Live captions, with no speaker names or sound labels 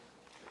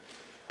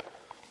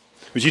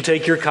Would you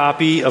take your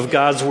copy of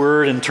God's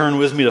Word and turn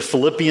with me to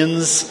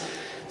Philippians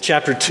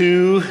chapter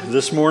 2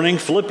 this morning?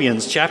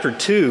 Philippians chapter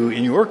 2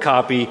 in your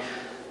copy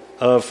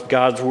of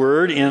God's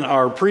Word. In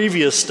our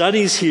previous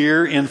studies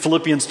here in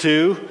Philippians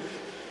 2,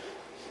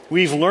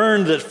 we've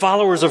learned that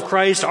followers of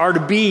Christ are to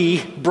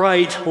be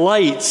bright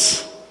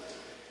lights.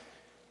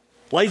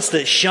 Lights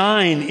that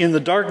shine in the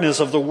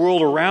darkness of the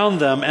world around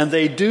them, and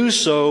they do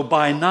so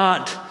by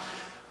not,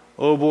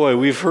 oh boy,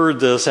 we've heard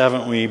this,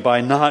 haven't we?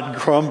 By not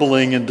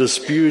grumbling and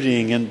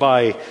disputing, and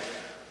by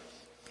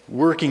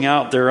working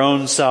out their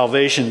own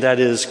salvation.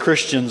 That is,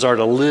 Christians are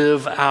to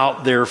live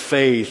out their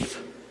faith.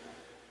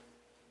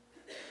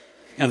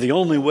 And the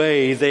only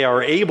way they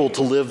are able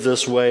to live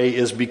this way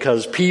is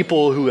because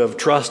people who have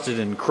trusted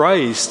in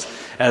Christ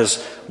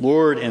as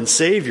Lord and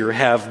Savior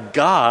have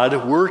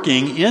God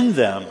working in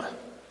them.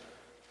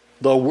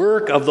 The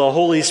work of the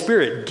Holy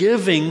Spirit,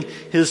 giving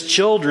His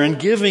children,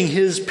 giving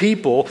His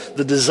people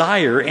the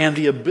desire and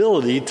the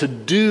ability to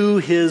do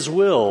His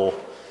will.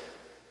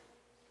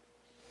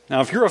 Now,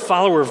 if you're a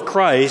follower of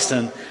Christ,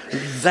 and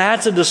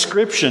that's a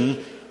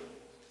description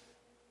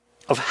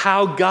of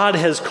how God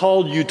has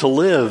called you to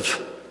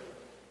live.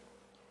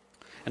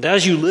 And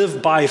as you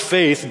live by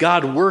faith,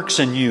 God works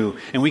in you,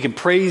 and we can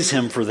praise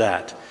Him for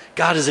that.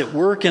 God is at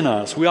work in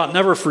us. We ought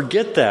never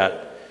forget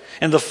that.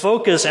 And the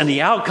focus and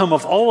the outcome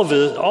of all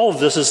of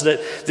this is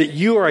that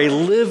you are a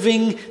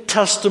living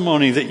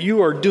testimony, that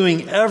you are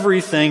doing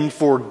everything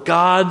for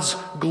God's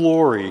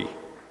glory.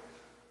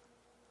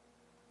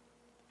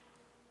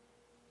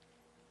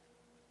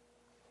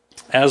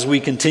 As we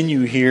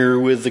continue here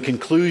with the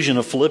conclusion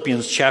of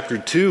Philippians chapter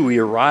 2, we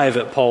arrive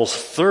at Paul's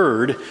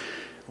third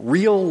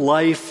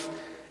real-life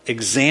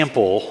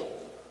example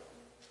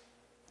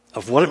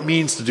of what it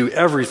means to do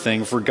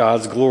everything for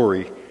God's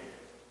glory.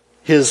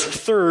 His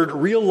third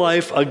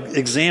real-life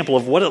example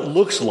of what it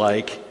looks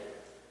like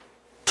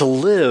to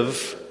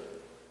live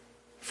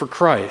for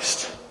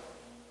Christ.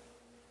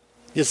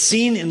 It's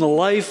seen in the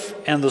life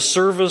and the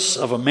service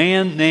of a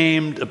man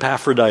named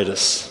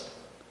Epaphroditus.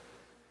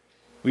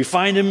 We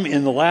find him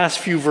in the last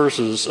few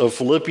verses of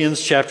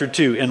Philippians chapter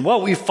 2. And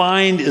what we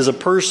find is a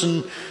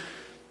person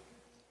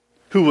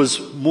who was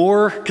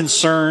more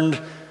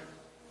concerned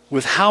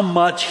with how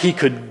much he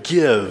could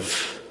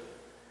give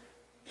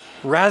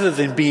rather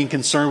than being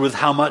concerned with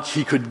how much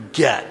he could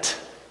get.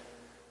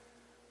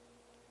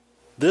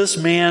 This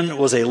man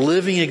was a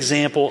living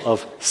example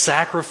of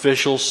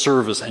sacrificial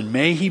service, and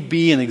may he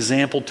be an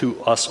example to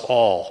us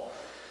all.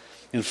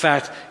 In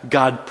fact,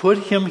 God put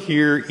him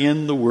here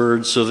in the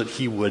Word so that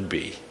he would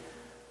be.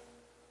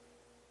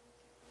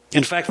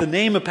 In fact, the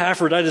name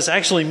Epaphroditus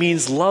actually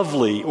means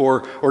lovely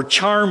or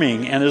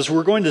charming. And as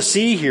we're going to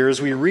see here,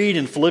 as we read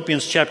in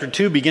Philippians chapter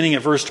 2, beginning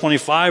at verse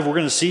 25, we're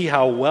going to see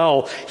how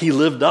well he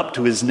lived up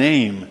to his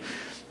name.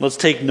 Let's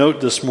take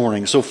note this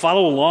morning. So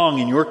follow along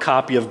in your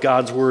copy of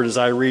God's Word as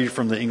I read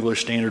from the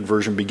English Standard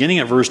Version. Beginning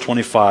at verse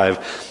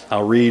 25,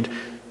 I'll read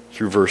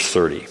through verse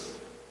 30.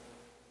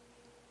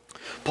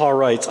 Paul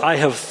writes, I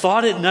have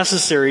thought it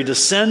necessary to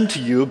send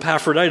to you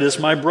Epaphroditus,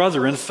 my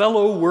brother and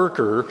fellow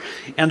worker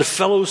and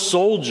fellow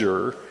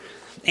soldier,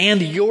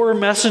 and your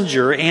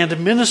messenger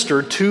and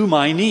minister to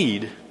my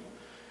need.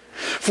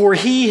 For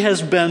he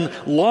has been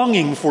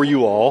longing for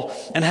you all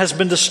and has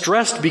been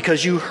distressed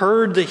because you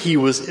heard that he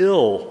was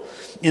ill.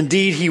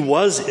 Indeed, he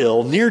was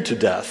ill, near to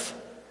death.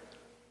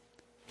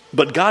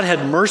 But God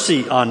had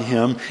mercy on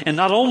him, and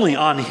not only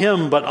on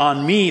him, but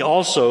on me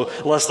also,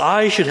 lest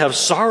I should have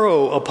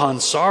sorrow upon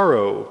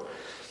sorrow.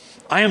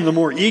 I am the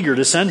more eager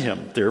to send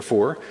him,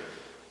 therefore,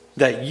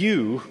 that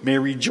you may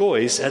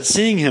rejoice at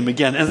seeing him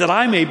again, and that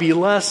I may be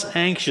less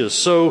anxious.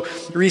 So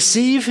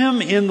receive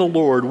him in the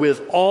Lord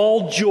with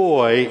all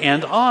joy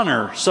and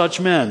honor such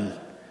men.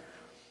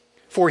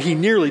 For he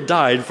nearly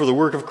died for the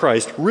work of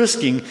Christ,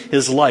 risking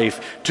his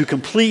life to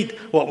complete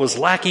what was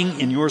lacking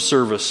in your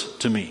service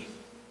to me.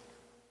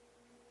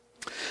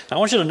 I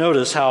want you to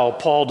notice how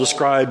Paul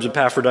describes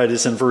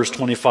Epaphroditus in verse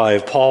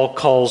 25. Paul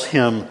calls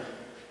him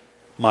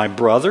my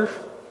brother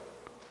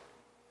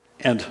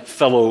and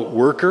fellow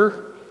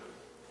worker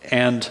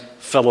and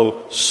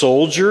fellow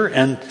soldier.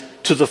 And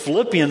to the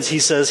Philippians, he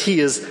says he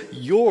is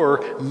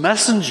your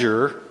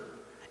messenger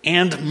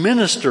and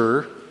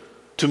minister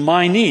to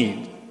my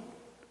need.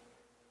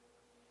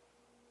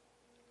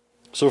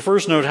 So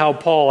first note how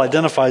Paul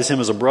identifies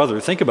him as a brother.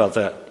 Think about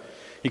that.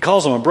 He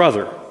calls him a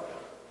brother.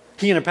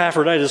 He and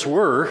Epaphroditus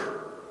were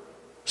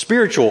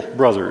spiritual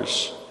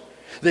brothers.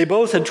 They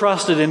both had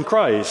trusted in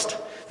Christ.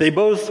 They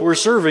both were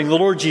serving the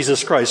Lord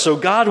Jesus Christ. So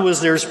God was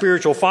their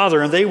spiritual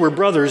father, and they were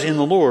brothers in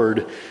the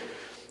Lord.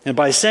 And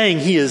by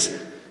saying he is,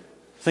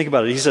 think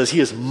about it, he says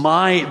he is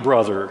my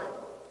brother.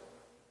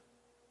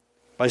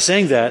 By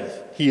saying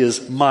that he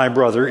is my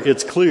brother,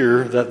 it's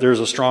clear that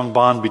there's a strong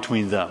bond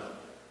between them.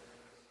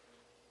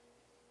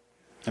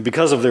 And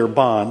because of their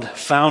bond,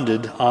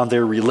 founded on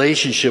their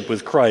relationship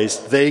with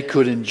Christ, they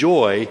could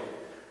enjoy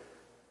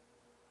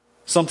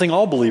something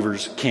all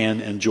believers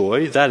can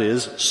enjoy, that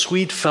is,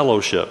 sweet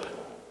fellowship.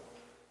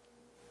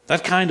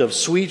 That kind of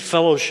sweet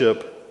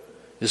fellowship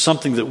is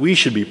something that we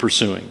should be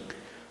pursuing.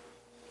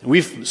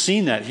 We've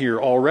seen that here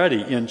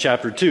already in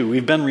chapter 2.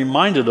 We've been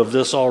reminded of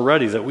this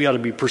already, that we ought to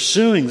be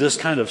pursuing this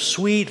kind of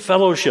sweet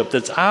fellowship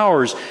that's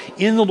ours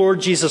in the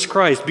Lord Jesus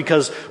Christ,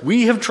 because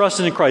we have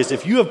trusted in Christ.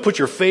 If you have put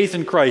your faith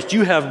in Christ,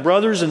 you have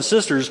brothers and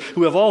sisters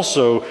who have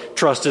also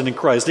trusted in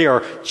Christ. They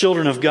are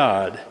children of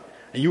God.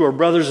 And you are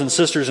brothers and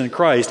sisters in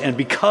Christ. And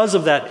because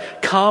of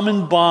that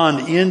common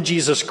bond in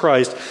Jesus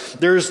Christ,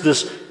 there's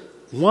this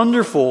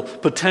wonderful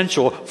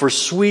potential for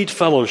sweet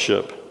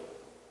fellowship.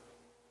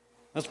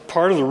 That's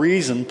part of the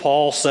reason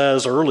Paul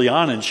says early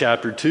on in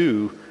chapter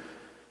 2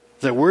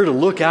 that we're to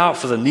look out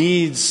for the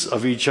needs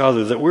of each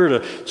other, that we're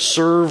to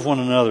serve one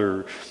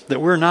another,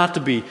 that we're not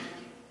to be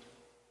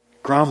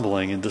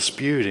grumbling and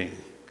disputing,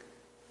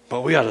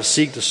 but we ought to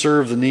seek to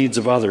serve the needs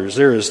of others.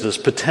 There is this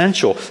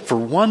potential for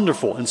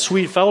wonderful and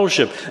sweet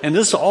fellowship, and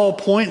this all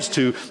points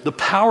to the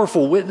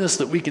powerful witness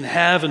that we can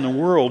have in the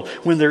world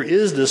when there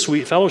is this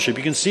sweet fellowship.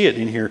 You can see it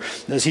in here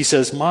as he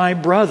says, "My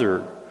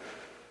brother."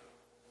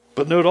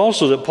 But note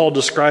also that Paul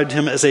described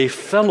him as a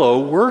fellow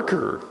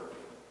worker.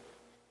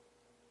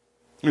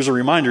 There's a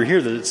reminder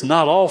here that it's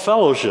not all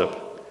fellowship.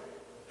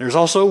 There's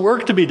also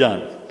work to be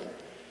done.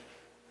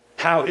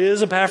 How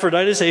is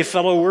Epaphroditus a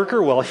fellow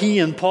worker? Well, he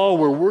and Paul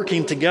were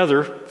working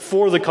together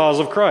for the cause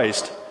of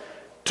Christ,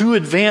 to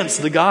advance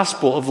the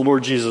gospel of the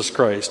Lord Jesus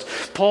Christ.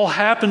 Paul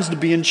happens to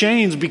be in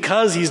chains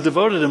because he's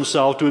devoted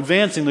himself to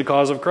advancing the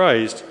cause of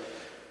Christ.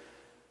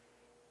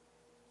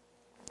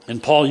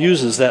 And Paul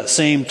uses that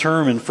same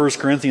term in 1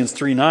 Corinthians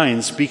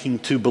 3:9, speaking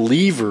to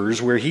believers,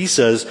 where he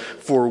says,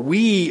 "For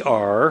we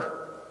are,"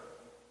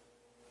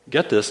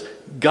 get this,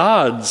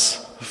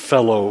 "God's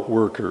fellow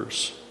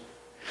workers."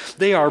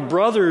 They are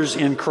brothers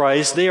in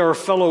Christ, they are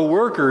fellow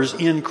workers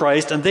in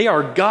Christ, and they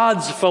are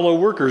God's fellow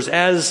workers,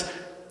 as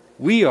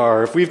we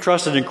are. If we've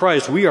trusted in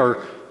Christ, we are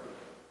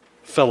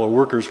fellow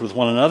workers with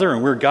one another,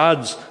 and we're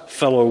God's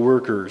fellow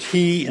workers.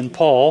 He and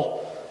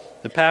Paul,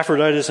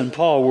 Epaphroditus and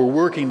Paul, were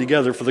working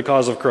together for the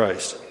cause of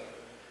Christ.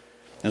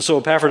 And so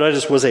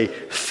Epaphroditus was a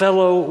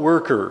fellow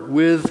worker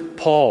with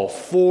Paul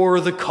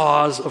for the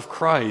cause of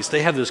Christ.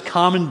 They have this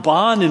common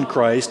bond in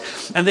Christ,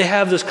 and they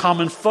have this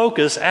common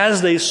focus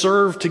as they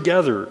serve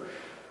together.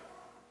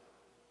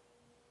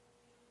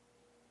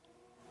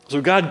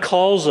 So God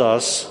calls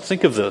us,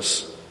 think of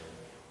this.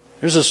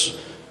 There's this,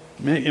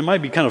 it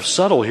might be kind of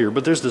subtle here,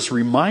 but there's this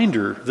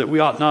reminder that we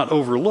ought not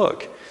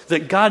overlook.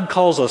 That God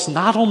calls us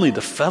not only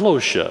to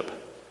fellowship,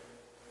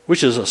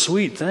 which is a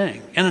sweet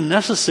thing and a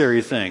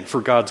necessary thing for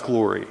God's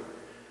glory,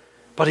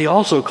 but he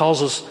also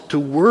calls us to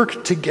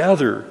work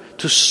together,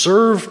 to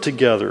serve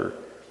together.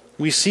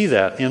 We see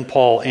that in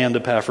Paul and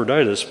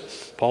Epaphroditus.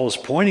 Paul is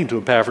pointing to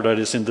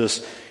Epaphroditus in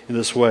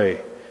this way.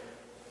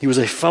 He was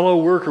a fellow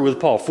worker with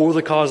Paul for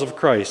the cause of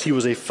Christ. He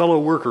was a fellow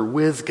worker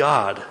with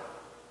God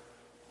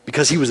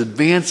because he was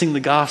advancing the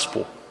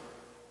gospel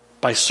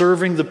by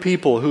serving the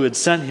people who had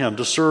sent him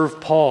to serve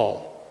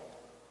Paul.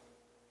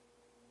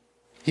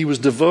 He was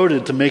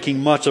devoted to making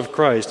much of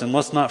Christ, and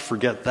let's not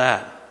forget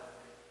that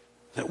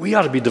we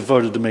ought to be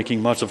devoted to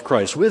making much of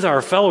Christ with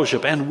our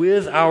fellowship and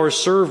with our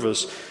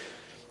service.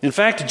 In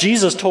fact,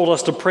 Jesus told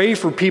us to pray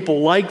for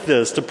people like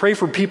this, to pray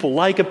for people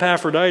like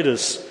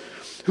Epaphroditus,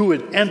 who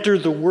would enter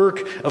the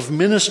work of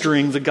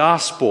ministering the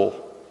gospel,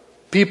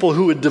 people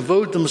who would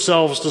devote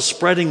themselves to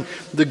spreading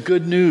the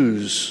good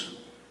news.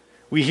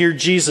 We hear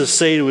Jesus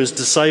say to his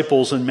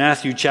disciples in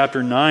Matthew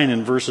chapter 9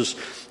 and verses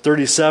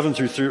 37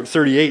 through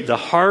 38, "The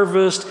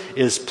harvest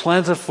is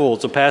plentiful."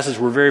 It's a passage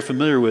we're very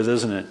familiar with,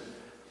 isn't it?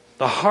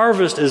 The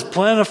harvest is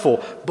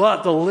plentiful,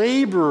 but the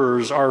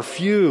laborers are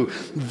few.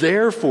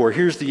 Therefore,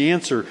 here's the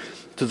answer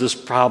to this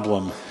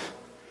problem.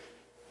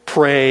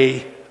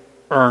 Pray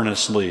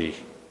earnestly.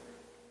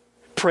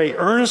 Pray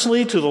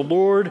earnestly to the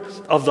Lord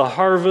of the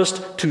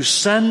harvest to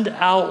send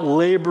out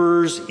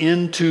laborers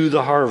into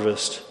the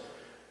harvest.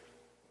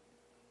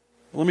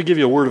 Let me give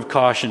you a word of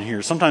caution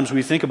here. Sometimes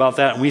we think about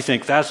that and we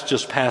think that's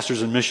just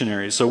pastors and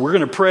missionaries. So we're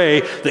going to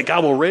pray that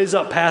God will raise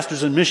up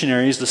pastors and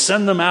missionaries to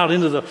send them out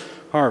into the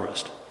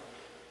harvest.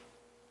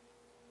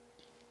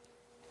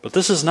 But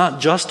this is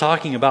not just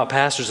talking about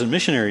pastors and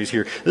missionaries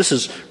here. This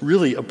is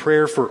really a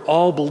prayer for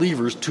all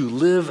believers to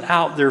live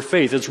out their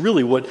faith. It's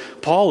really what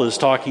Paul is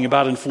talking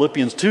about in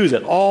Philippians 2,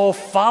 that all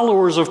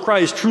followers of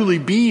Christ truly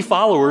be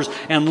followers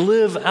and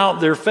live out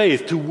their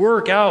faith, to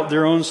work out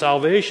their own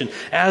salvation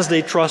as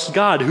they trust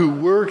God, who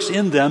works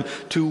in them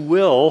to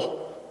will,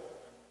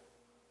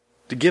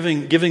 to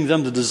giving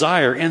them the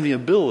desire and the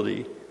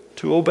ability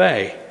to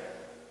obey.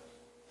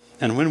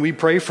 And when we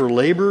pray for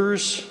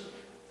laborers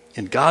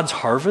in God's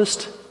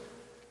harvest,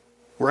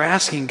 we're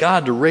asking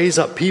God to raise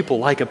up people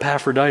like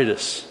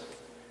Epaphroditus.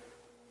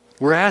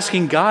 We're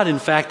asking God, in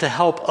fact, to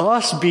help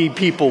us be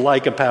people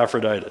like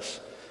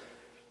Epaphroditus.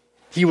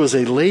 He was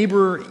a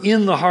laborer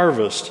in the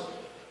harvest.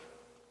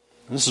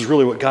 And this is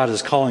really what God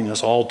is calling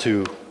us all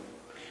to.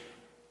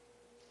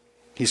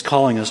 He's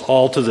calling us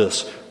all to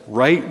this,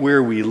 right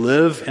where we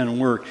live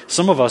and work.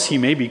 Some of us He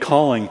may be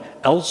calling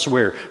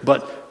elsewhere,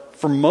 but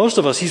for most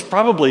of us, He's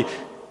probably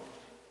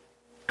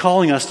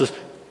calling us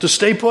to to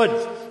stay put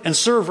and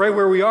serve right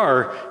where we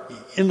are,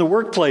 in the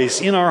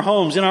workplace, in our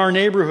homes, in our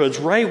neighborhoods,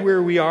 right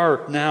where we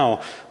are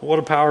now. What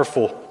a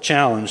powerful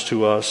challenge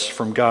to us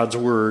from God's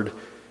Word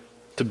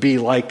to be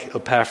like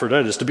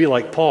Epaphroditus, to be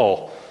like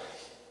Paul,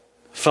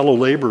 fellow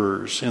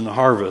laborers in the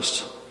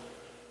harvest.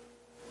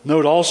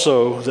 Note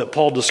also that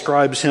Paul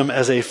describes him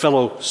as a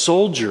fellow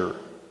soldier.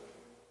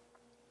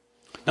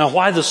 Now,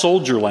 why the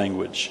soldier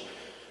language?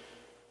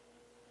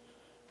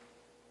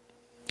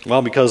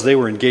 Well, because they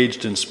were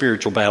engaged in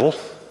spiritual battle.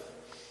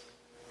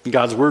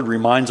 God's Word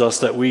reminds us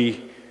that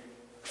we,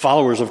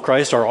 followers of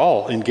Christ, are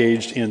all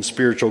engaged in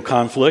spiritual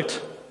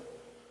conflict.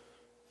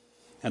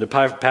 And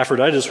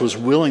Epaphroditus was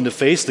willing to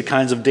face the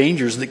kinds of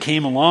dangers that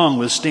came along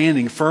with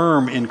standing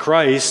firm in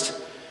Christ,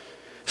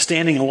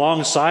 standing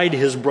alongside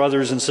his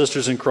brothers and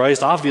sisters in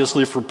Christ.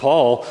 Obviously, for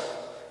Paul,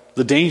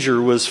 the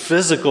danger was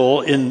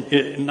physical,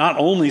 in not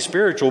only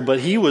spiritual, but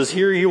he was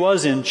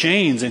in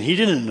chains, and he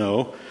didn't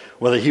know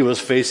whether he was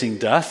facing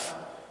death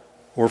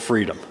or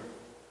freedom.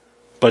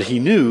 But he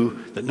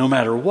knew that no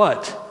matter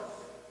what,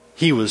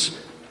 he was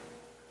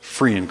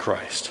free in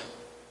Christ.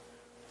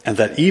 And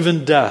that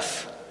even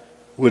death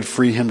would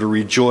free him to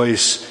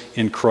rejoice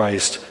in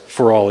Christ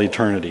for all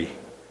eternity.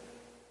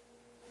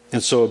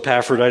 And so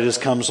Epaphroditus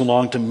comes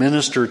along to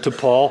minister to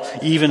Paul,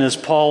 even as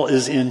Paul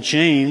is in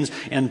chains.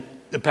 And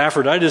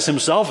Epaphroditus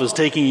himself is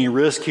taking a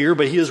risk here,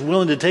 but he is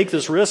willing to take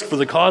this risk for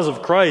the cause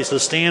of Christ, to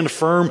stand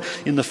firm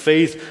in the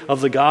faith of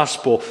the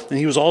gospel. And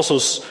he was also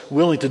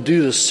willing to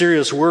do the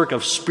serious work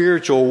of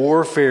spiritual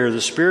warfare,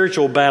 the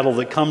spiritual battle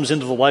that comes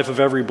into the life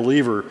of every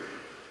believer.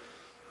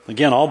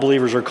 Again, all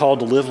believers are called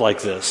to live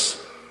like this.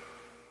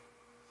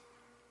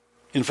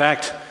 In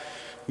fact,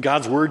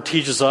 God's Word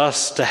teaches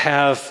us to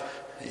have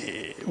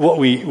what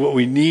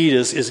we need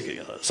is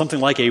something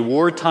like a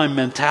wartime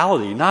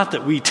mentality. Not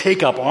that we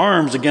take up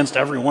arms against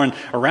everyone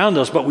around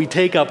us, but we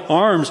take up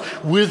arms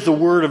with the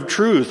Word of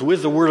truth,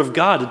 with the Word of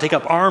God, to take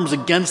up arms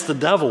against the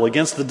devil,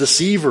 against the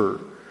deceiver.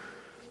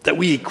 That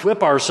we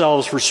equip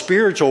ourselves for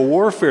spiritual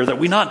warfare, that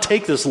we not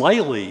take this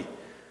lightly.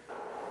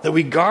 That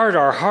we guard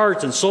our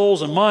hearts and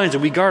souls and minds,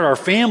 and we guard our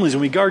families,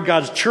 and we guard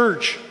God's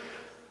church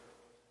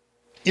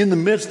in the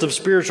midst of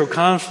spiritual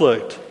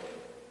conflict.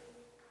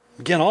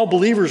 Again, all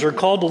believers are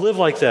called to live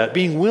like that,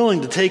 being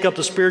willing to take up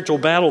the spiritual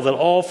battle that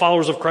all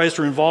followers of Christ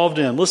are involved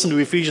in. Listen to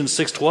Ephesians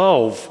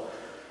 6:12.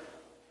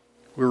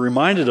 We're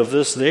reminded of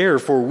this there.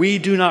 For we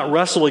do not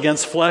wrestle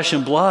against flesh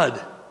and blood,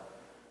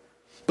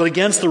 but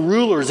against the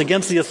rulers,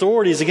 against the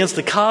authorities, against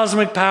the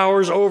cosmic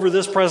powers over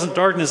this present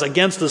darkness,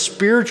 against the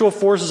spiritual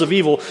forces of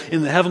evil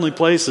in the heavenly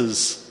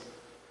places.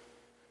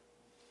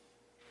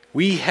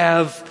 We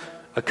have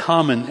a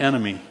common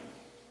enemy,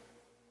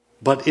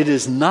 but it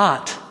is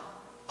not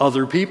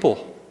other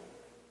people.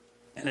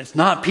 And it's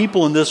not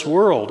people in this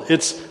world.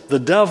 It's the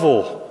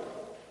devil.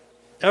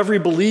 Every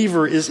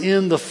believer is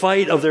in the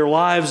fight of their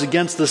lives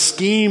against the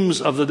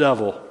schemes of the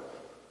devil.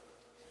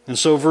 And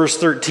so verse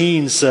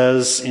 13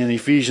 says in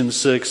Ephesians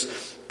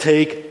 6,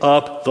 take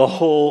up the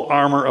whole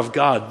armor of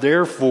God.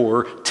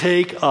 Therefore,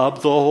 take up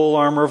the whole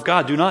armor of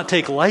God. Do not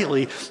take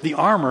lightly the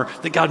armor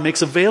that God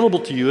makes available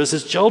to you as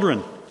His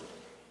children,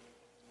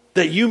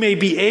 that you may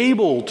be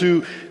able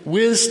to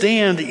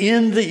withstand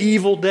in the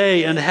evil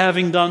day, and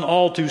having done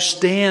all, to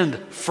stand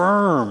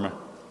firm.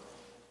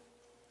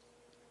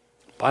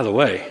 By the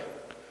way,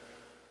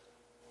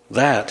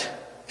 that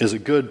is a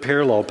good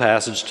parallel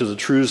passage to the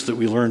truths that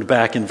we learned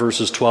back in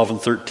verses 12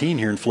 and 13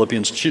 here in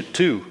Philippians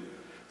 2.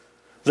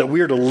 That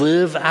we are to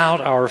live out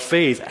our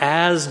faith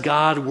as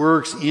God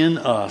works in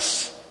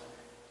us.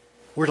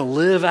 We're to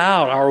live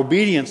out our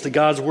obedience to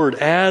God's Word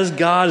as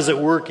God is at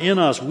work in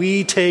us.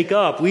 We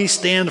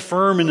stand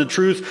firm in the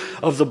truth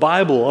of the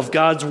Bible, of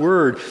God's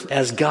Word,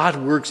 as God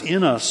works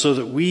in us, so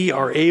that we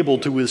are able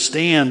to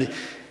withstand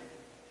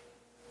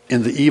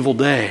in the evil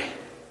day.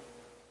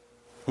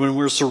 When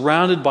we're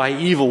surrounded by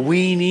evil,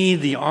 we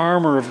need the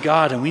armor of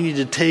God, and we need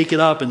to take it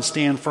up and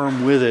stand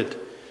firm with it.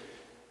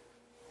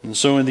 And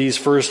so in these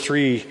first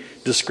three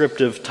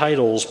descriptive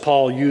titles,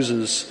 Paul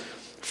uses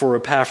for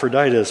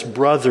Epaphroditus,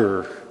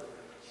 brother,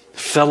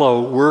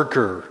 fellow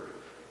worker,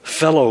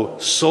 fellow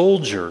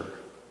soldier.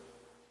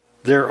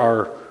 There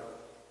are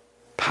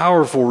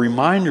powerful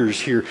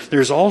reminders here.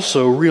 There's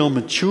also real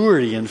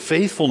maturity and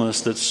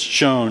faithfulness that's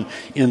shown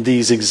in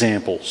these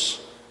examples.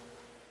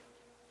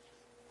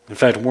 In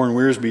fact, Warren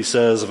Wiersbe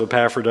says of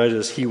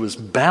Epaphroditus, he was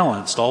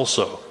balanced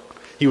also.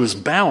 He was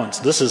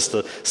balanced. This is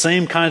the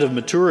same kind of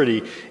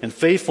maturity and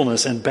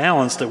faithfulness and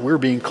balance that we're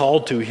being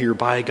called to here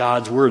by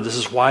God's Word. This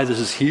is why this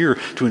is here,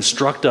 to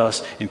instruct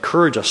us,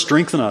 encourage us,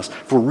 strengthen us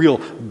for real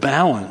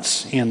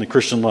balance in the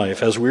Christian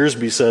life. As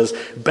Wiersbe says,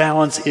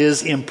 balance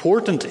is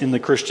important in the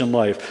Christian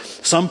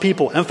life. Some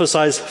people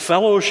emphasize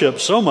fellowship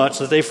so much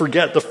that they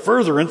forget the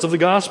furtherance of the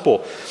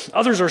gospel.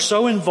 Others are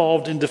so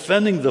involved in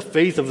defending the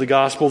faith of the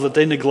gospel that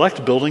they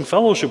neglect building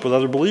fellowship with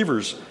other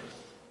believers.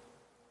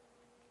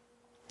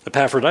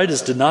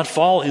 Epaphroditus did not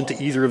fall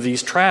into either of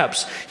these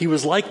traps. He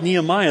was like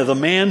Nehemiah, the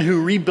man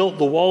who rebuilt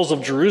the walls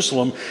of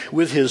Jerusalem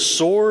with his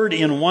sword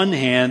in one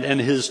hand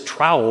and his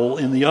trowel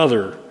in the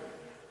other.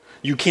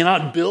 You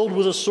cannot build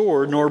with a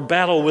sword nor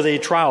battle with a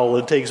trowel.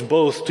 It takes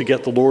both to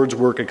get the Lord's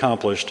work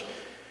accomplished.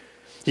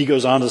 He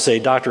goes on to say,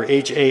 Dr.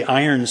 H.A.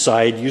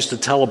 Ironside used to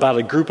tell about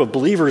a group of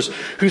believers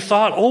who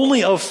thought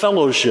only of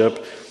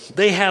fellowship.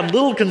 They had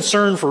little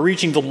concern for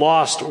reaching the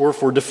lost or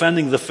for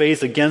defending the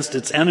faith against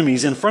its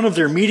enemies. In front of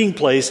their meeting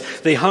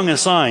place, they hung a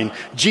sign,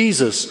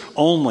 Jesus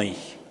only.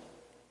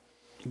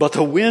 But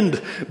the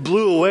wind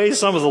blew away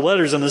some of the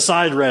letters and the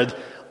sign read,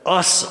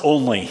 us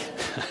only.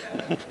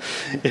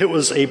 It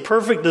was a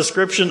perfect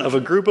description of a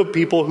group of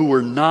people who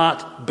were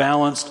not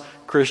balanced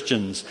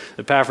Christians.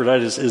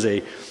 Epaphroditus is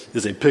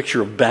a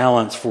picture of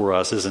balance for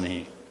us, isn't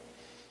he?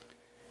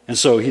 And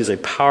so he is a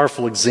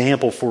powerful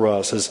example for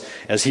us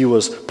as he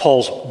was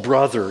Paul's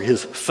brother,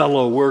 his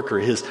fellow worker,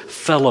 his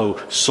fellow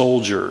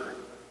soldier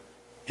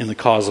in the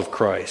cause of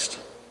Christ.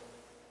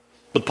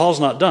 But Paul's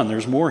not done.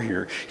 There's more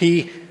here.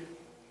 He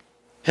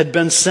had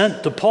been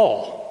sent to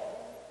Paul.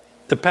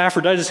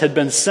 Epaphroditus had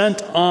been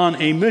sent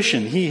on a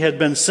mission. He had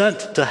been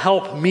sent to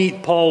help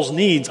meet Paul's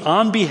needs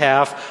on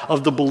behalf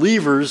of the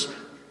believers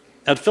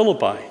at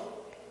Philippi.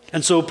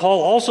 And so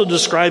Paul also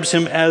describes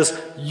him as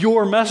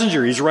your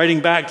messenger. He's writing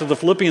back to the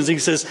Philippians. He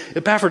says,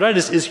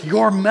 Epaphroditus is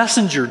your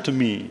messenger to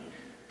me.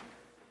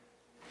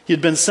 He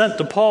had been sent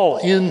to Paul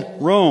in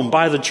Rome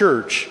by the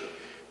church.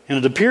 And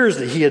it appears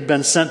that he had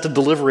been sent to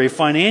deliver a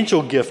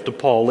financial gift to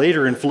Paul.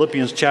 Later in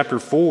Philippians chapter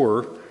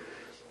 4,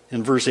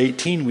 in verse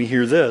 18, we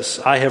hear this,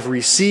 I have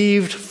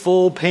received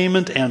full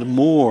payment and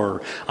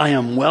more. I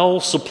am well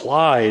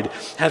supplied,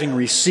 having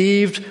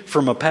received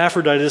from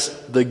Epaphroditus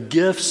the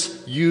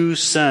gifts you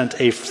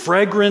sent, a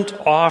fragrant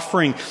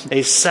offering,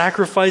 a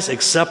sacrifice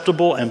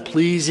acceptable and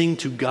pleasing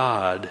to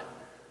God.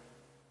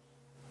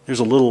 There's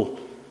a little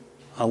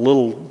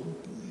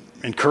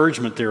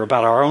encouragement there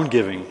about our own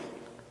giving.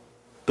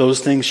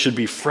 Those things should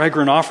be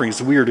fragrant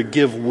offerings. We are to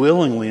give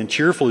willingly and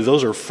cheerfully.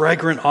 Those are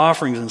fragrant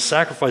offerings and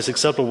sacrifice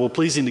acceptable,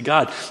 pleasing to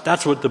God.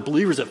 That's what the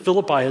believers at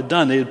Philippi had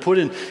done. They had put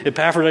in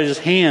Epaphroditus'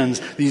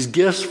 hands these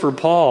gifts for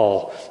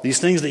Paul, these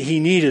things that he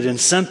needed, and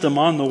sent them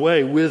on the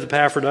way with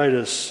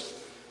Epaphroditus.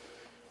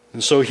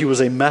 And so he was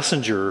a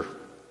messenger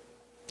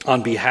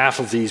on behalf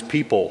of these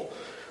people,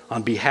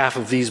 on behalf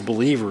of these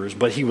believers.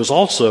 But he was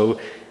also,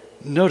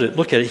 note it,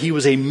 look at it, he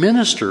was a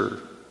minister.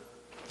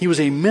 He was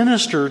a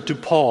minister to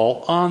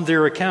Paul on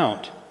their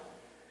account.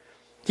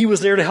 He was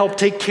there to help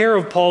take care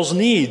of Paul's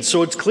needs.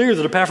 So it's clear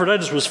that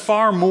Epaphroditus was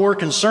far more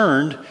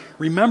concerned.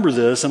 Remember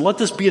this, and let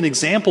this be an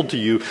example to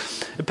you.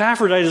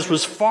 Epaphroditus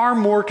was far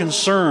more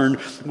concerned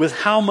with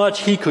how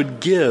much he could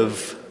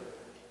give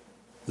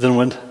than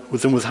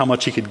with how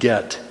much he could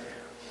get.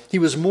 He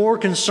was more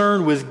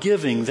concerned with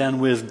giving than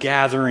with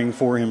gathering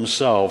for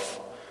himself.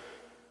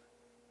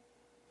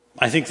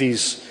 I think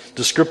these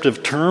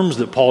descriptive terms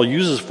that Paul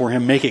uses for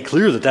him make it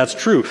clear that that's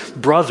true.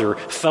 Brother,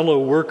 fellow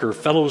worker,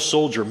 fellow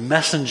soldier,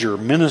 messenger,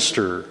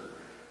 minister.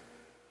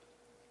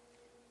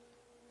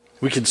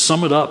 We could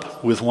sum it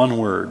up with one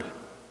word: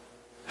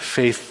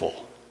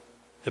 faithful.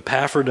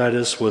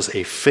 Epaphroditus was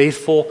a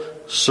faithful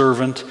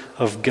servant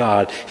of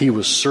God. He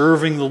was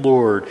serving the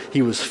Lord.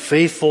 He was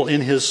faithful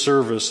in his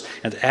service.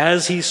 And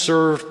as he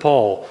served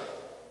Paul,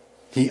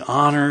 he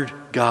honored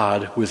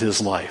God with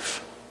his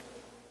life.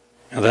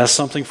 And that's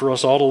something for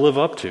us all to live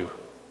up to.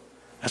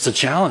 That's a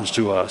challenge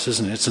to us,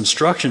 isn't it? It's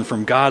instruction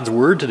from God's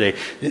Word today,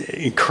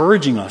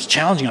 encouraging us,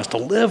 challenging us to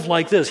live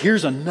like this.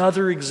 Here's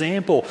another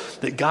example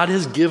that God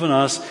has given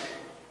us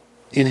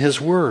in His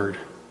Word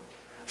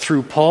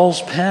through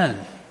Paul's pen.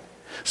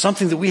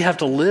 Something that we have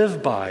to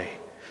live by.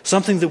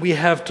 Something that we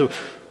have to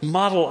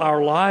model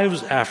our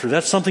lives after.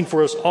 That's something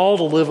for us all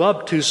to live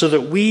up to so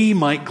that we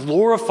might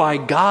glorify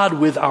God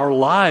with our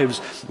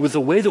lives, with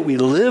the way that we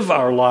live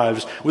our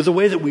lives, with the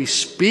way that we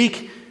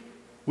speak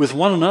with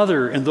one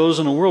another and those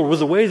in the world, with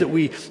the way that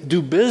we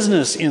do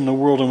business in the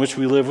world in which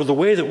we live, with the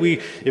way that we,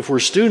 if we're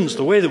students,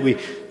 the way that we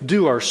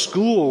do our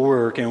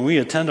schoolwork and we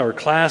attend our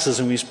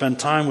classes and we spend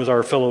time with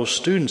our fellow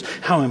students.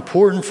 How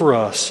important for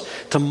us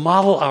to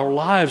model our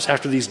lives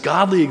after these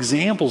godly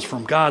examples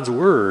from God's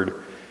Word.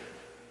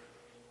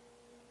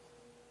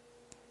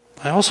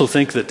 I also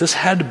think that this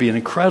had to be an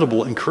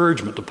incredible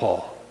encouragement to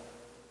Paul.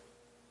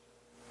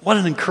 What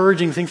an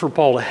encouraging thing for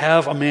Paul to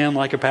have a man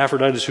like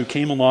Epaphroditus who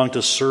came along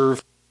to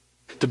serve,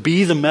 to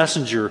be the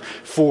messenger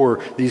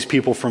for these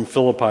people from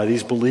Philippi,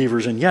 these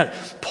believers. And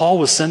yet, Paul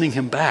was sending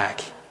him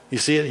back. You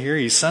see it here?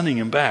 He's sending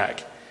him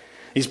back.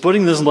 He's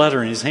putting this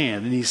letter in his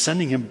hand and he's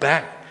sending him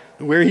back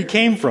where he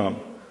came from.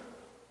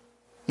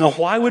 Now,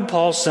 why would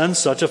Paul send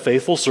such a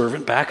faithful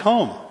servant back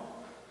home?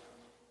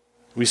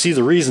 We see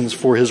the reasons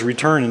for his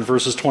return in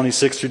verses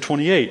 26 through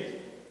 28.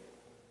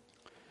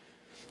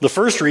 The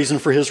first reason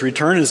for his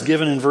return is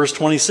given in verse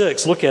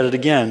 26. Look at it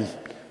again.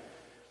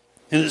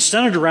 And it's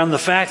centered around the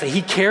fact that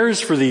he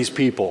cares for these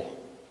people.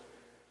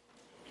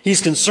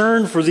 He's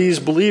concerned for these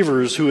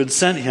believers who had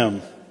sent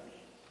him.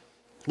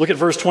 Look at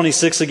verse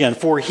 26 again.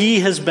 For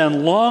he has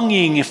been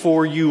longing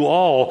for you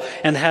all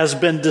and has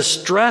been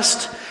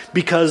distressed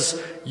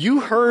because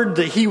you heard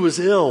that he was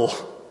ill.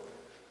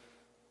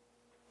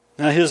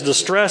 Now his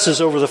distress is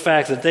over the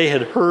fact that they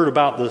had heard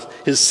about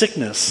his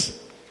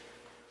sickness.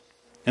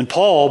 And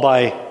Paul,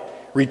 by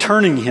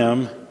returning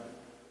him,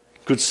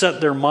 could set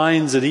their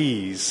minds at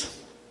ease.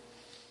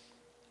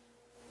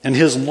 And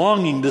his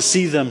longing to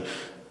see them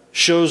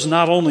shows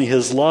not only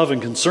his love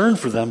and concern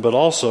for them, but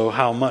also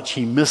how much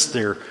he missed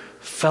their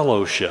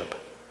fellowship.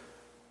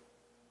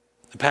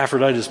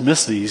 Epaphroditus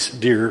missed these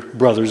dear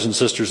brothers and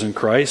sisters in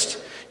Christ.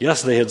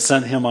 Yes, they had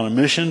sent him on a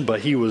mission,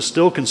 but he was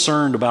still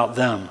concerned about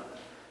them.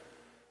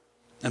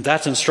 And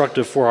that's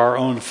instructive for our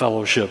own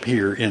fellowship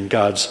here in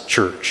God's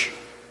church.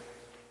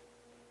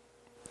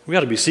 We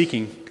ought to be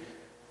seeking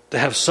to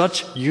have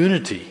such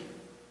unity,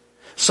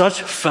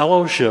 such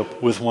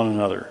fellowship with one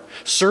another,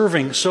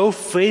 serving so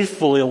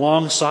faithfully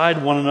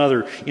alongside one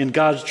another in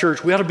God's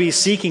church. We ought to be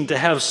seeking to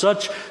have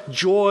such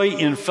joy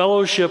in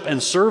fellowship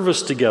and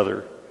service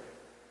together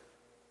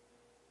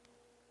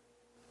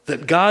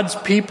that God's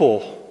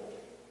people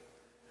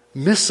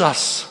miss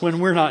us when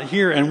we're not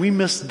here, and we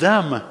miss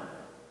them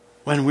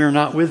when we're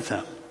not with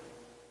them.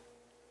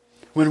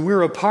 When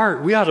we're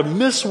apart, we ought to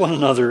miss one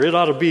another. It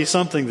ought to be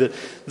something that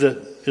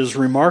is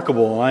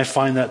remarkable, and I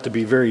find that to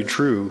be very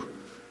true.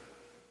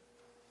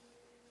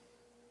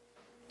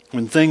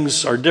 When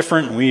things are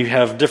different and we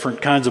have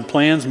different kinds of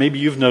plans, maybe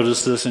you've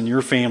noticed this in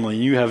your family.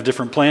 You have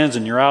different plans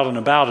and you're out and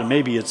about, and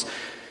maybe it's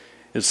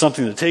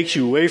something that takes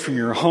you away from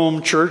your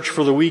home church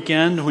for the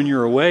weekend. When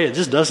you're away, it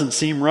just doesn't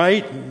seem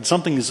right.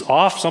 Something's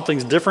off,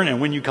 something's different, and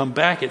when you come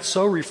back, it's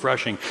so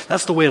refreshing.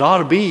 That's the way it ought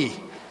to be.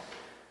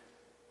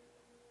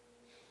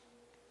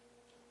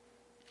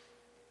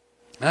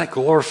 That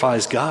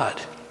glorifies God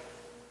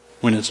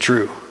when it's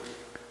true.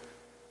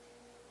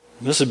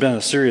 This had been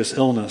a serious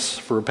illness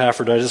for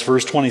Epaphroditus.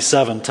 Verse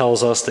 27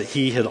 tells us that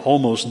he had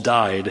almost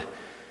died.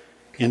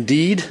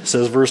 Indeed,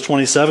 says verse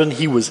 27,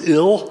 he was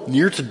ill,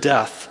 near to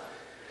death.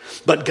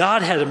 But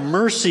God had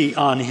mercy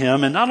on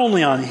him, and not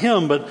only on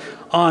him, but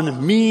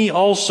on me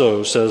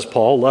also, says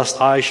Paul, lest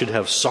I should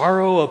have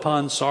sorrow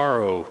upon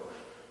sorrow.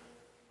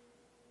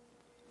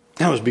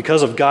 That was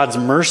because of God's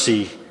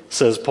mercy,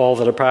 says Paul,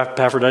 that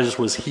Epaphroditus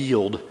was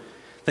healed,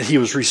 that he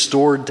was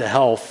restored to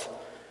health.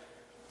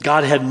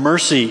 God had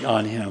mercy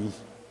on him,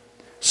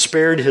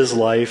 spared his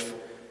life.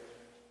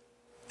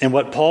 And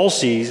what Paul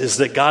sees is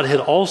that God had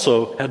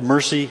also had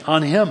mercy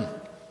on him.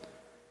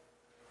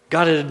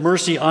 God had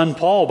mercy on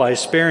Paul by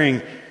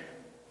sparing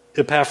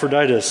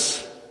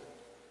Epaphroditus.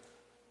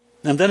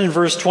 And then in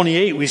verse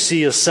 28, we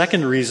see a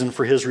second reason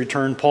for his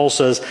return. Paul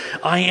says,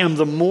 I am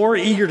the more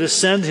eager to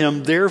send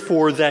him,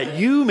 therefore, that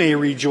you may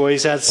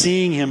rejoice at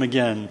seeing him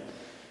again.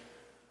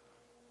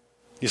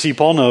 You see,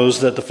 Paul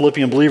knows that the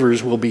Philippian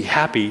believers will be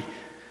happy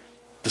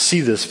to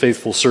see this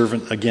faithful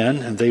servant again,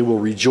 and they will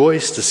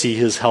rejoice to see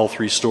his health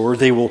restored.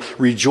 They will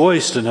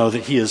rejoice to know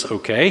that he is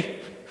okay.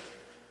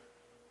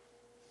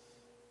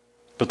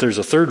 But there's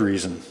a third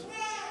reason.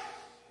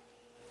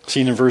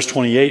 Seen in verse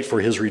 28 for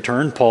his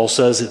return, Paul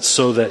says it's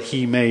so that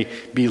he may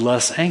be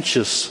less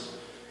anxious.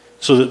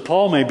 So that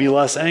Paul may be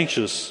less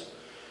anxious.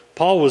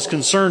 Paul was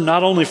concerned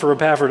not only for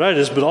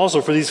Epaphroditus, but also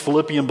for these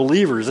Philippian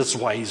believers. That's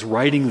why he's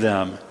writing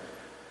them.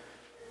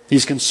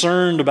 He's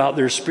concerned about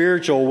their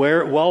spiritual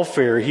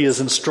welfare. He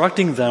is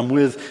instructing them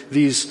with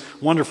these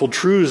wonderful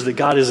truths that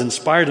God has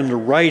inspired him to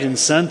write and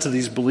send to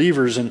these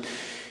believers. And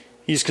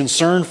he's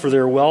concerned for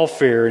their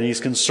welfare, and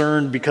he's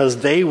concerned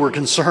because they were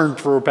concerned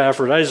for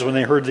Epaphroditus when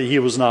they heard that he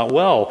was not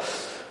well.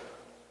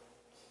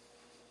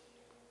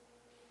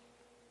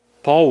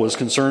 Paul was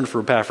concerned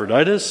for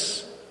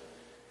Epaphroditus.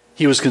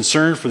 He was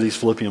concerned for these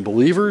Philippian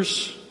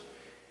believers.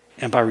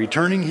 And by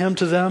returning him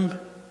to them,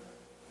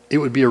 it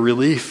would be a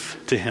relief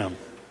to him.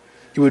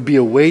 It would be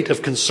a weight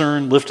of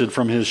concern lifted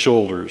from his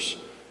shoulders.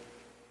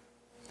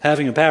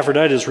 Having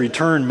Epaphroditus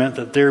return meant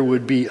that there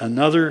would be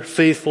another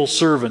faithful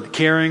servant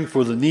caring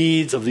for the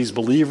needs of these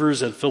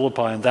believers at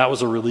Philippi, and that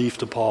was a relief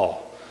to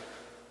Paul.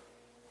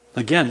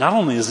 Again, not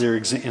only is there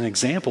an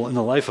example in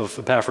the life of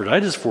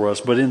Epaphroditus for us,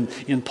 but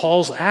in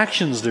Paul's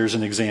actions there's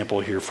an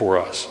example here for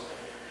us.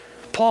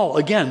 Paul,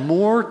 again,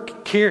 more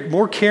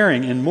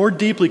caring and more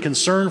deeply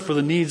concerned for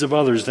the needs of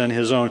others than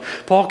his own.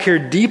 Paul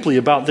cared deeply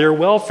about their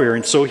welfare,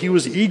 and so he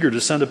was eager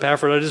to send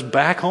Epaphroditus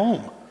back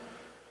home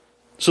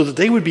so that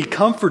they would be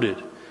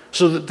comforted,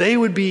 so that they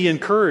would be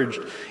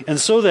encouraged, and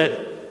so that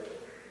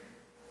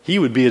he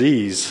would be at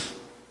ease.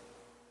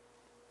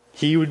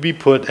 He would be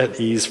put at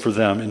ease for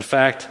them. In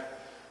fact,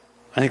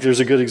 I think there's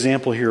a good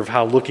example here of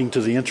how looking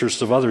to the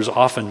interests of others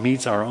often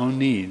meets our own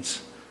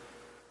needs.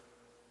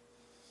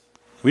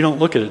 We don't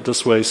look at it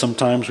this way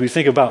sometimes. We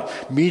think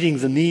about meeting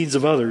the needs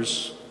of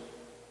others.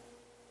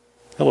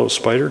 Hello,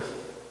 spider.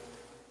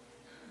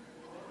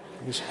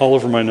 He's all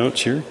over my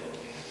notes here.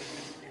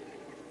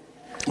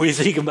 We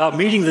think about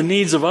meeting the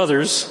needs of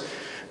others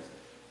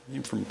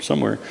from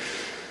somewhere.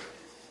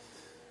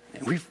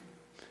 We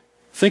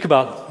think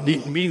about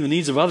meeting the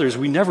needs of others.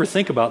 We never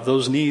think about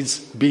those needs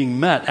being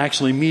met,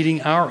 actually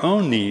meeting our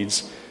own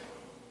needs.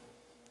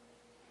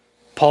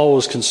 Paul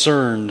was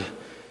concerned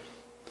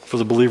for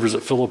the believers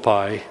at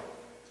Philippi,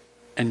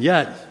 and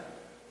yet,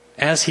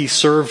 as he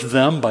served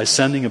them by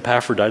sending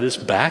Epaphroditus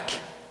back,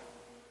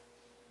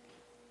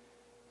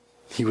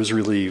 he was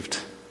relieved.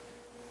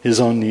 His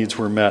own needs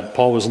were met.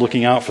 Paul was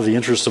looking out for the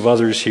interests of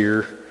others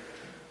here,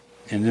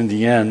 and in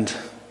the end,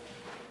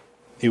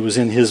 it was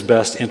in his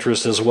best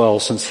interest as well,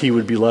 since he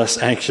would be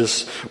less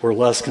anxious or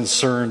less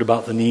concerned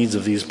about the needs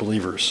of these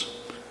believers.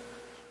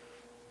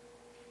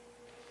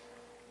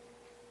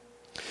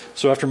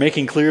 So after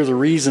making clear the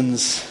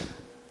reasons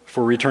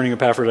for returning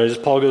Epaphroditus,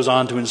 Paul goes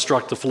on to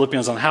instruct the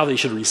Philippians on how they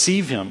should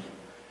receive him.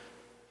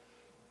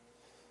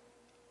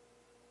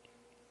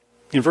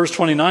 In verse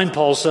 29,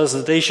 Paul says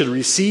that they should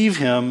receive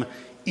him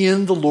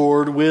in the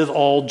Lord with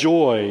all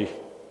joy.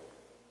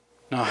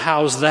 Now,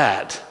 how's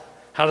that?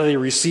 How do they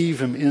receive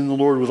him in the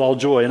Lord with all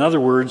joy? In other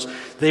words,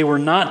 they were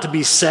not to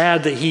be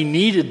sad that he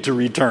needed to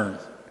return.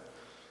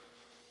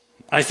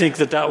 I think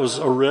that was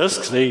a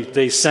risk.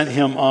 They sent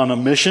him on a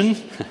mission.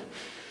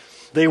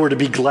 They were to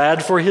be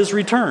glad for his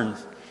return.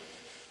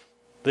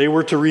 They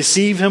were to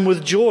receive him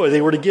with joy. They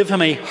were to give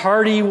him a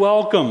hearty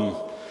welcome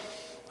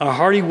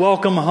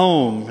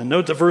home. And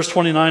note that verse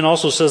 29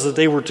 also says that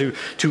they were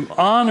to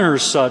honor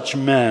such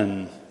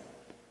men.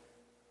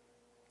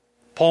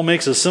 Paul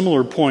makes a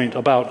similar point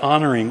about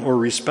honoring or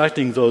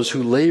respecting those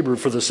who labor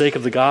for the sake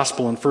of the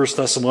gospel in 1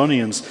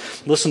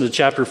 Thessalonians. Listen to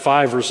chapter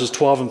 5, verses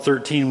 12 and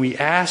 13. We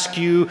ask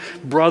you,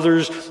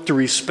 brothers, to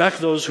respect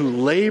those who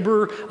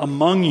labor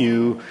among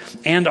you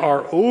and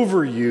are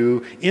over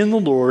you in the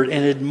Lord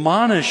and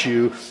admonish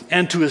you,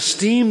 and to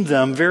esteem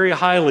them very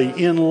highly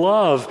in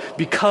love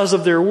because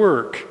of their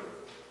work.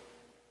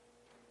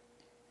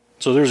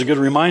 So there's a good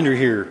reminder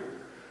here,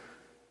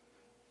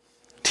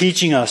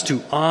 teaching us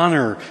to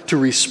honor, to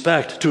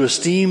respect, to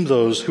esteem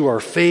those who are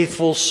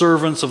faithful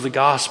servants of the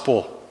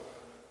gospel.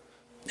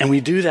 And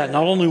we do that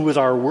not only with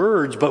our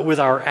words, but with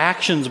our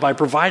actions by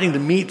providing to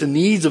meet the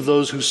needs of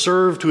those who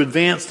serve to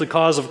advance the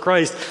cause of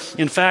Christ.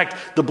 In fact,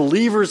 the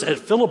believers at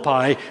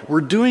Philippi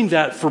were doing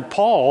that for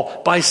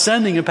Paul by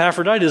sending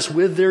Epaphroditus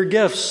with their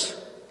gifts.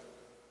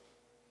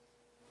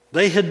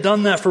 They had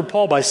done that for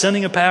Paul by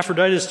sending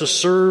Epaphroditus to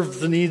serve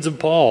the needs of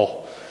Paul.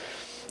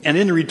 And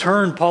in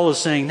return, Paul is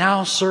saying,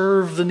 now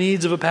serve the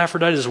needs of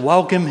Epaphroditus.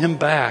 Welcome him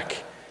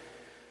back.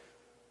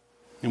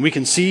 And we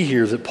can see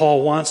here that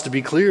Paul wants to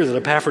be clear that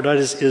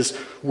Epaphroditus is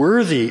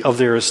worthy of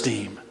their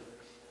esteem,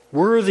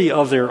 worthy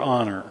of their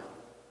honor.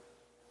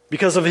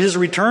 Because of his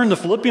return, the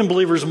Philippian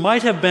believers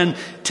might have been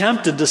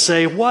tempted to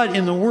say, what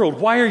in the world?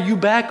 Why are you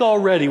back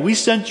already? We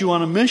sent you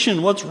on a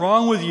mission. What's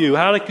wrong with you?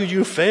 How could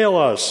you fail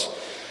us?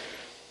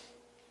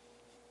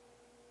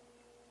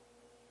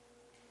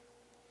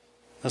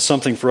 That's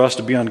something for us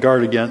to be on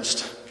guard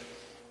against.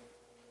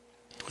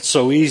 It's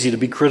so easy to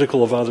be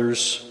critical of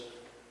others.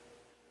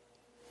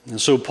 And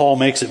so Paul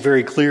makes it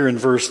very clear in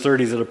verse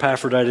 30 that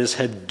Epaphroditus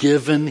had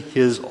given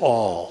his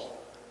all.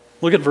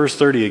 Look at verse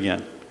 30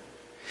 again.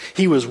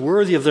 He was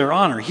worthy of their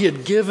honor. He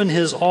had given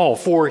his all,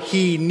 for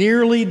he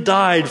nearly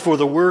died for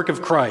the work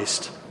of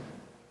Christ,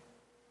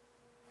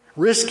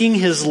 risking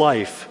his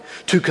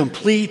life to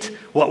complete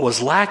what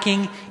was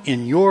lacking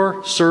in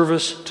your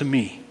service to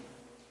me.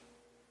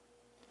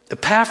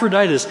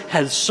 Epaphroditus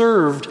had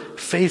served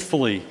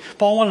faithfully.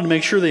 Paul wanted to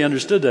make sure they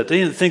understood that. They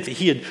didn't think that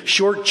he had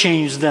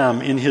shortchanged them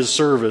in his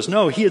service.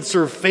 No, he had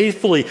served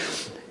faithfully,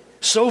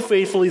 so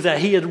faithfully that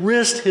he had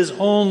risked his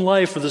own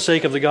life for the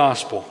sake of the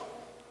gospel.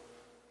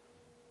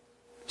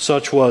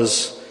 Such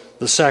was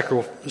the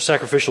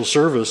sacrificial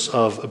service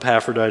of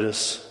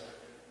Epaphroditus.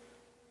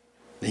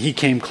 He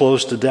came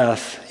close to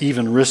death,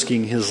 even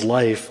risking his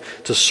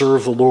life to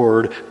serve the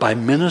Lord by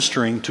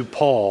ministering to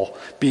Paul,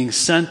 being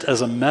sent as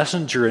a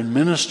messenger and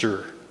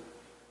minister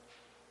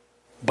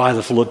by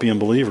the Philippian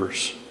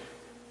believers.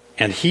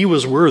 And he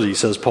was worthy,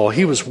 says Paul,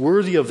 he was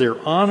worthy of their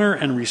honor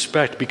and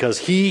respect because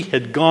he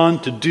had gone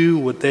to do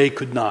what they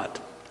could not.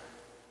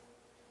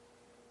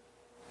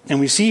 And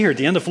we see here at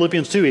the end of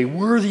Philippians 2 a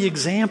worthy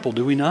example,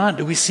 do we not?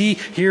 Do we see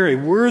here a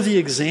worthy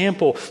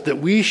example that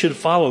we should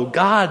follow?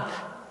 God,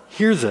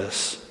 hear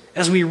this.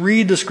 As we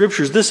read the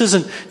scriptures, this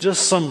isn't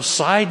just some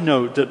side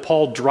note that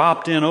Paul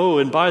dropped in, oh,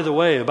 and by the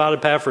way, about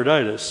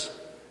Epaphroditus.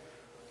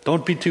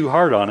 Don't be too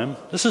hard on him.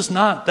 This is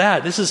not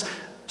that. This is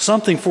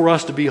something for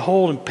us to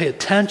behold and pay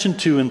attention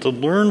to and to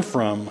learn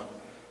from.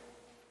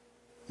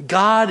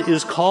 God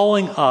is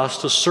calling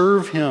us to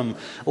serve him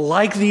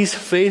like these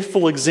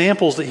faithful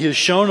examples that he has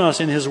shown us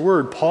in his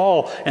word,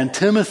 Paul and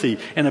Timothy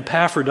and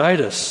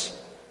Epaphroditus.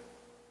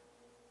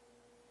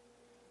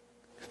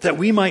 That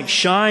we might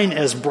shine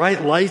as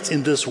bright lights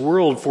in this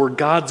world for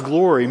God's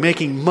glory,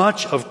 making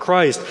much of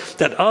Christ,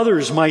 that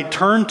others might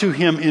turn to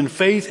him in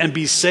faith and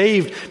be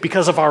saved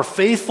because of our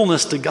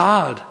faithfulness to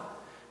God.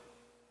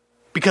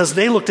 Because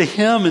they look to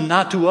him and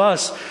not to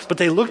us, but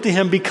they look to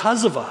him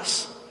because of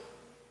us.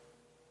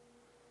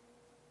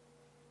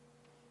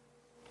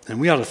 And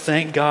we ought to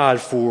thank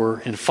God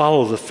for and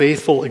follow the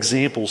faithful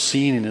examples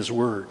seen in his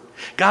word.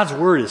 God's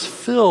word is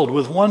filled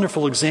with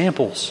wonderful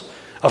examples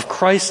of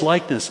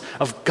Christ-likeness,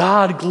 of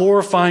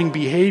God-glorifying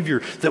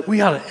behavior that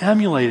we ought to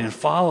emulate and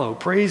follow.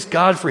 Praise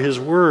God for his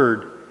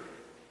word.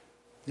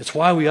 It's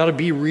why we ought to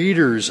be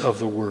readers of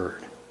the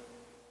Word.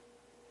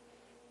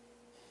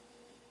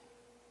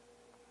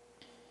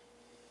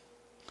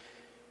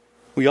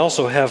 We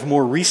also have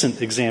more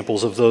recent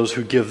examples of those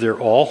who give their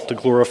all to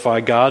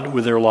glorify God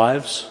with their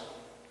lives.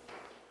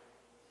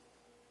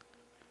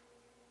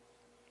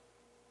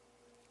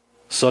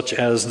 Such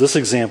as this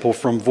example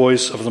from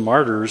Voice of the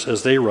Martyrs,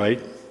 as they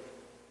write,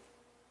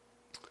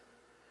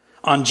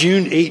 on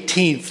June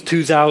 18th,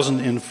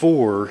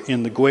 2004,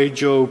 in the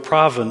Guizhou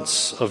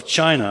province of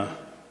China,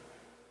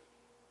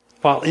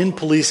 while in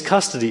police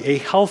custody, a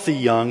healthy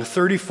young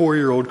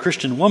 34-year-old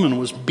Christian woman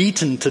was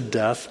beaten to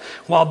death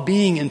while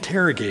being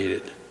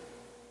interrogated.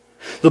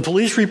 The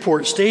police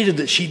report stated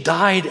that she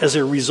died as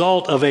a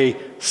result of a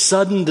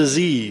sudden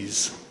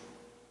disease.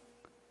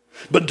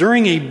 But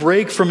during a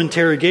break from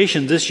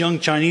interrogation, this young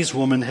Chinese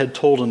woman had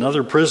told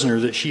another prisoner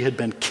that she had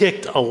been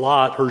kicked a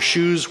lot, her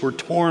shoes were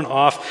torn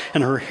off,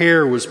 and her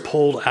hair was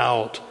pulled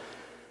out.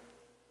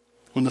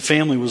 When the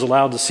family was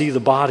allowed to see the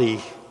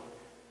body,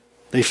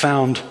 they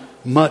found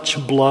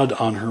much blood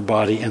on her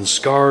body and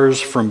scars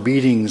from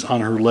beatings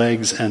on her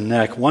legs and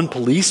neck. One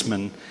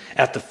policeman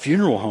at the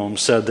funeral home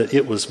said that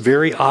it was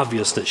very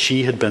obvious that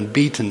she had been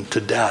beaten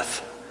to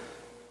death.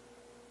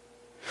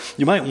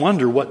 You might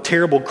wonder what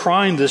terrible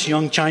crime this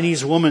young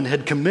Chinese woman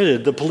had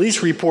committed. The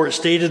police report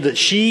stated that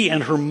she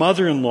and her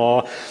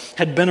mother-in-law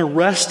had been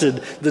arrested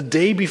the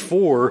day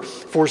before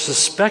for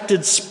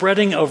suspected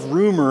spreading of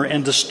rumor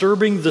and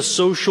disturbing the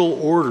social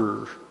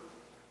order,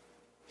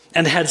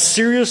 and had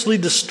seriously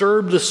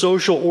disturbed the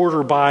social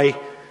order by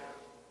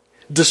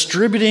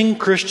distributing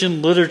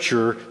Christian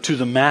literature to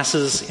the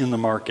masses in the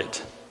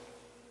market.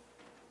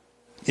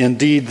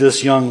 Indeed,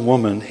 this young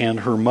woman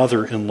and her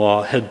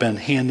mother-in-law had been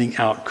handing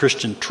out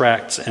Christian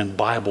tracts and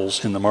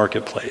Bibles in the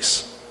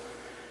marketplace.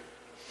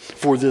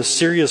 For this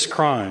serious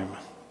crime,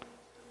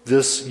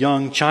 this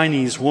young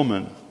Chinese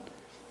woman,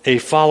 a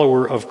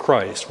follower of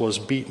Christ, was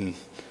beaten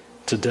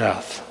to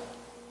death.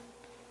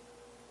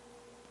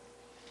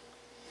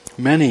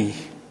 Many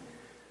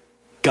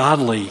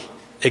godly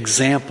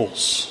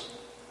examples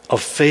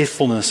of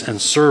faithfulness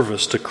and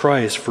service to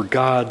Christ for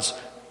God's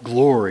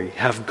glory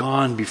have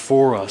gone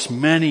before us.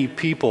 Many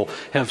people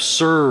have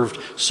served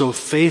so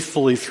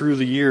faithfully through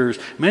the years.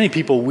 Many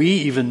people we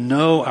even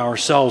know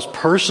ourselves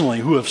personally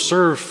who have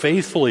served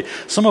faithfully.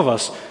 Some of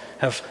us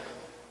have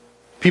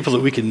people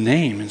that we can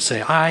name and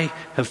say, I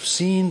have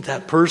seen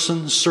that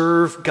person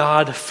serve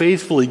God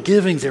faithfully,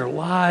 giving their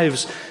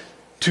lives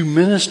to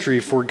ministry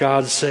for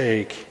God's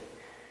sake.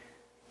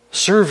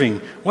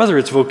 Serving, whether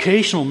it's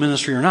vocational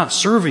ministry or not,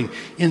 serving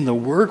in the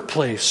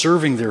workplace,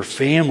 serving their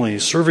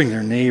families, serving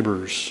their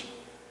neighbors.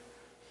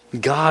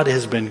 God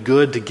has been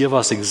good to give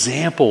us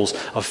examples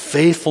of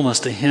faithfulness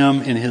to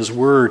Him in His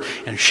Word,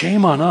 and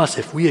shame on us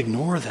if we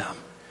ignore them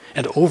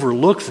and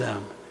overlook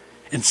them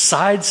and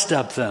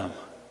sidestep them.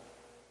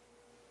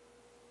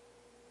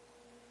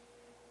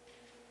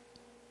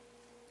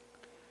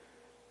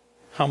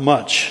 How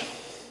much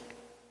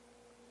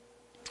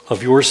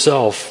of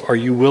yourself are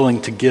you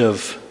willing to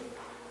give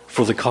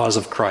for the cause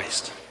of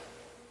Christ?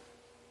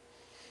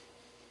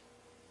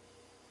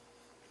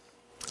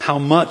 How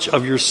much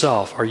of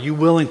yourself are you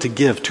willing to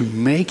give to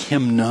make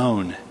Him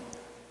known?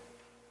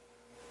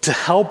 To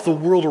help the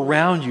world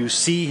around you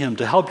see Him,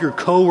 to help your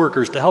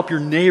coworkers, to help your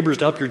neighbors,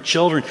 to help your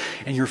children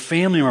and your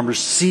family members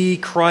see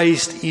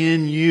Christ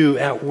in you,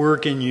 at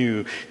work in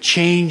you,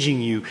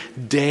 changing you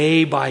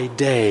day by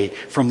day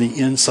from the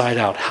inside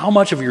out. How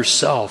much of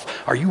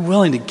yourself are you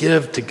willing to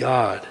give to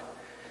God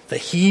that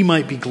He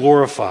might be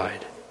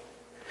glorified?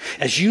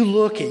 As you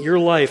look at your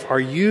life, are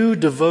you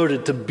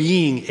devoted to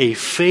being a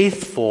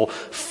faithful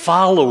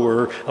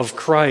follower of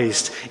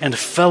Christ and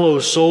fellow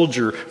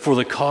soldier for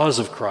the cause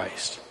of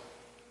Christ?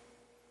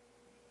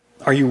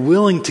 Are you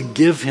willing to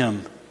give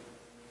Him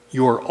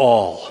your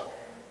all?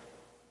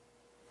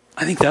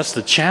 I think that's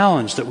the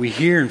challenge that we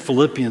hear in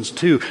Philippians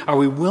 2. Are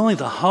we willing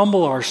to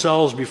humble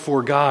ourselves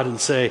before God and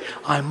say,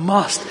 I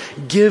must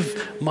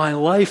give my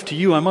life to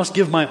you. I must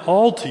give my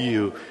all to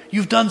you.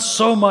 You've done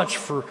so much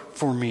for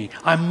me.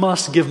 I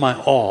must give my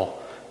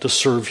all to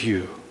serve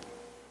you.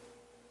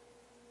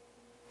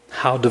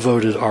 How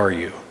devoted are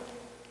you?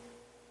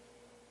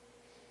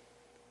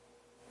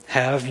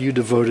 Have you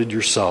devoted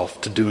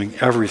yourself to doing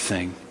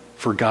everything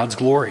for God's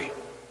glory?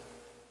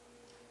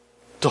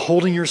 To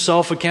holding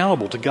yourself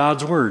accountable to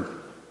God's Word.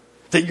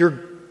 That your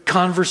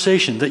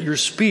conversation, that your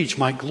speech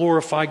might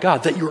glorify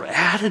God. That your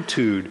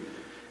attitude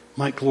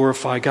might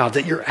glorify God.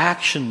 That your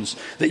actions,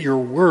 that your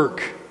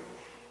work,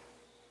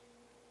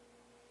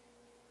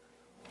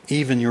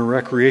 even your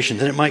recreation,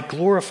 that it might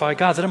glorify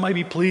God, that it might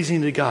be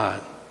pleasing to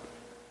God.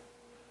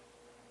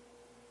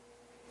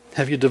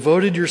 Have you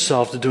devoted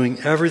yourself to doing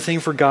everything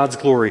for God's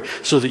glory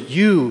so that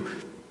you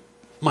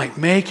might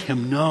make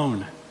Him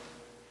known?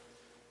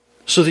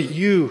 So that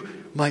you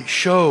might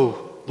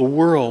show the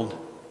world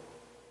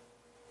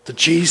the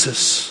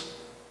Jesus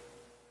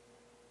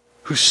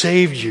who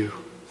saved you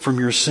from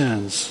your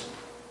sins,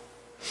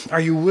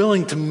 Are you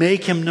willing to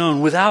make him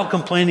known without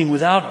complaining,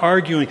 without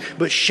arguing,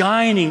 but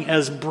shining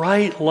as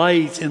bright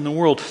lights in the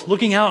world,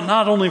 looking out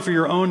not only for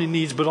your own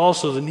needs, but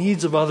also the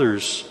needs of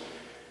others?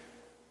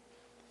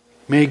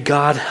 May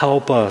God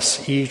help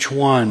us, each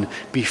one,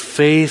 be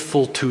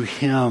faithful to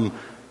him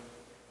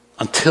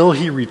until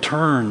he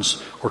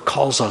returns or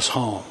calls us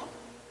home.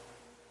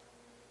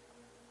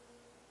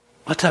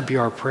 Let that be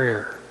our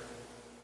prayer.